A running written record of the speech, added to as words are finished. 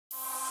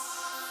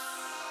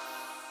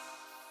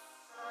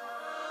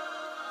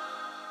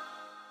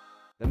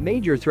A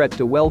major threat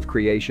to wealth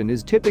creation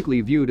is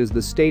typically viewed as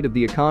the state of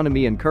the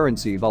economy and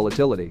currency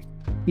volatility.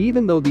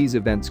 Even though these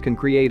events can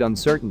create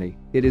uncertainty,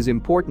 it is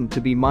important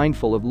to be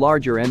mindful of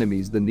larger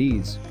enemies than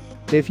these.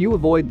 If you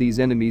avoid these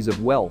enemies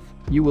of wealth,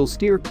 you will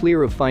steer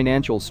clear of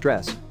financial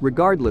stress,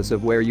 regardless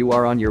of where you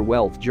are on your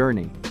wealth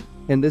journey.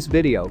 In this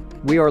video,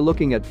 we are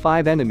looking at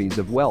 5 enemies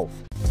of wealth.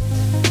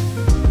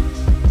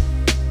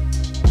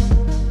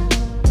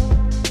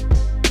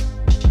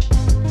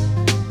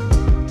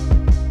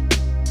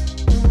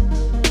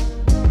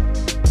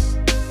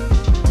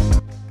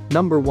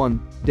 Number 1.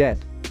 Debt.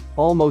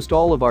 Almost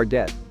all of our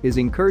debt is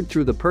incurred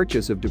through the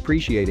purchase of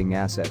depreciating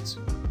assets.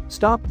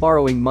 Stop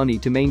borrowing money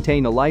to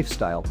maintain a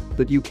lifestyle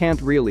that you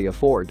can't really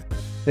afford.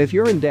 If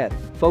you're in debt,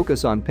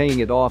 focus on paying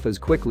it off as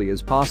quickly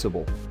as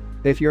possible.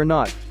 If you're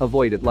not,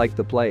 avoid it like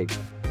the plague.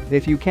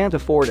 If you can't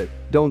afford it,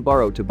 don't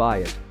borrow to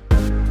buy it.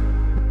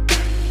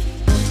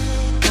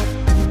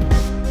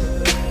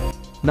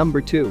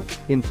 Number 2.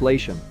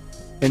 Inflation.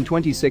 In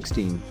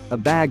 2016, a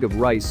bag of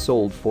rice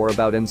sold for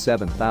about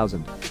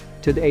N7,000.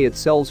 Today it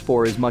sells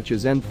for as much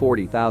as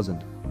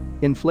N40,000.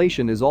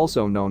 Inflation is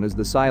also known as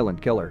the silent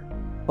killer.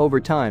 Over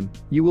time,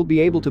 you will be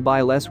able to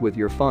buy less with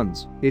your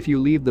funds if you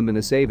leave them in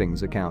a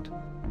savings account.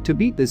 To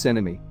beat this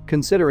enemy,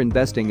 consider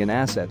investing in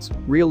assets,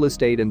 real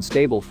estate and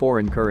stable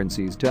foreign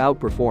currencies to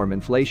outperform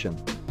inflation.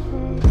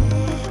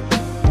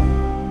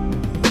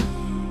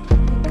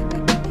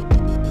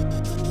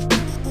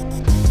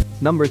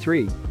 Number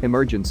 3.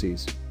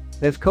 Emergencies.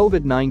 If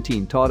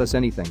COVID-19 taught us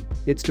anything,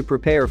 it's to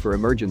prepare for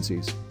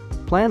emergencies.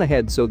 Plan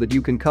ahead so that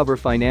you can cover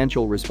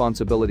financial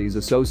responsibilities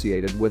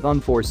associated with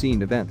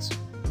unforeseen events.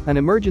 An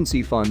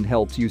emergency fund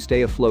helps you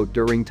stay afloat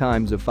during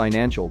times of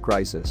financial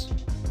crisis.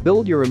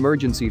 Build your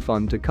emergency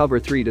fund to cover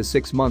 3 to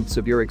 6 months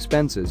of your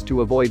expenses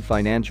to avoid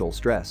financial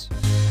stress.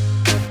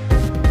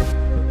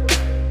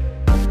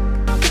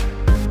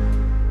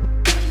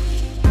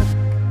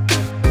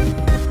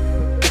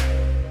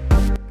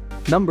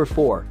 Number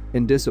 4.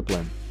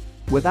 Indiscipline.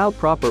 Without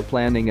proper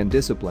planning and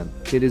discipline,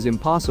 it is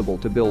impossible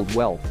to build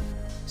wealth.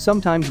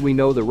 Sometimes we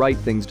know the right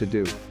things to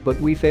do, but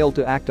we fail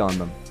to act on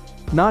them.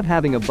 Not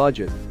having a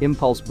budget,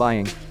 impulse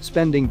buying,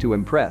 spending to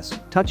impress,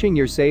 touching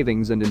your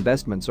savings and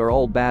investments are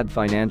all bad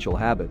financial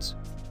habits.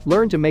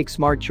 Learn to make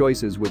smart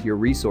choices with your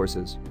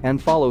resources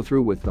and follow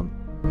through with them.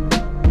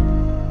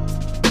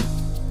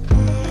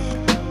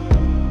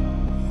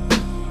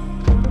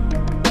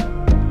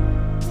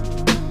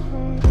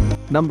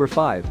 Number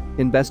 5.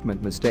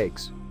 Investment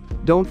mistakes.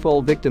 Don't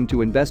fall victim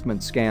to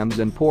investment scams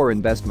and poor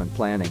investment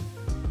planning.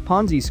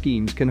 Ponzi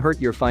schemes can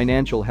hurt your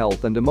financial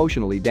health and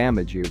emotionally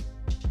damage you.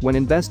 When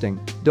investing,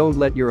 don't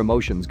let your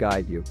emotions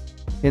guide you.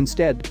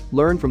 Instead,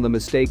 learn from the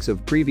mistakes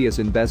of previous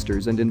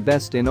investors and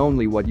invest in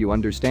only what you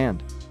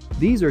understand.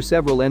 These are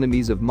several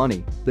enemies of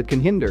money that can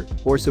hinder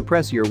or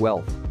suppress your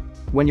wealth.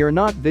 When you're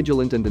not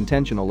vigilant and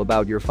intentional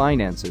about your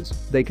finances,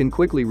 they can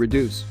quickly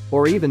reduce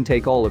or even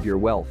take all of your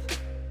wealth.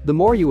 The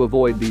more you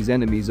avoid these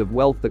enemies of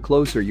wealth, the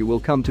closer you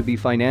will come to be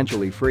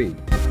financially free.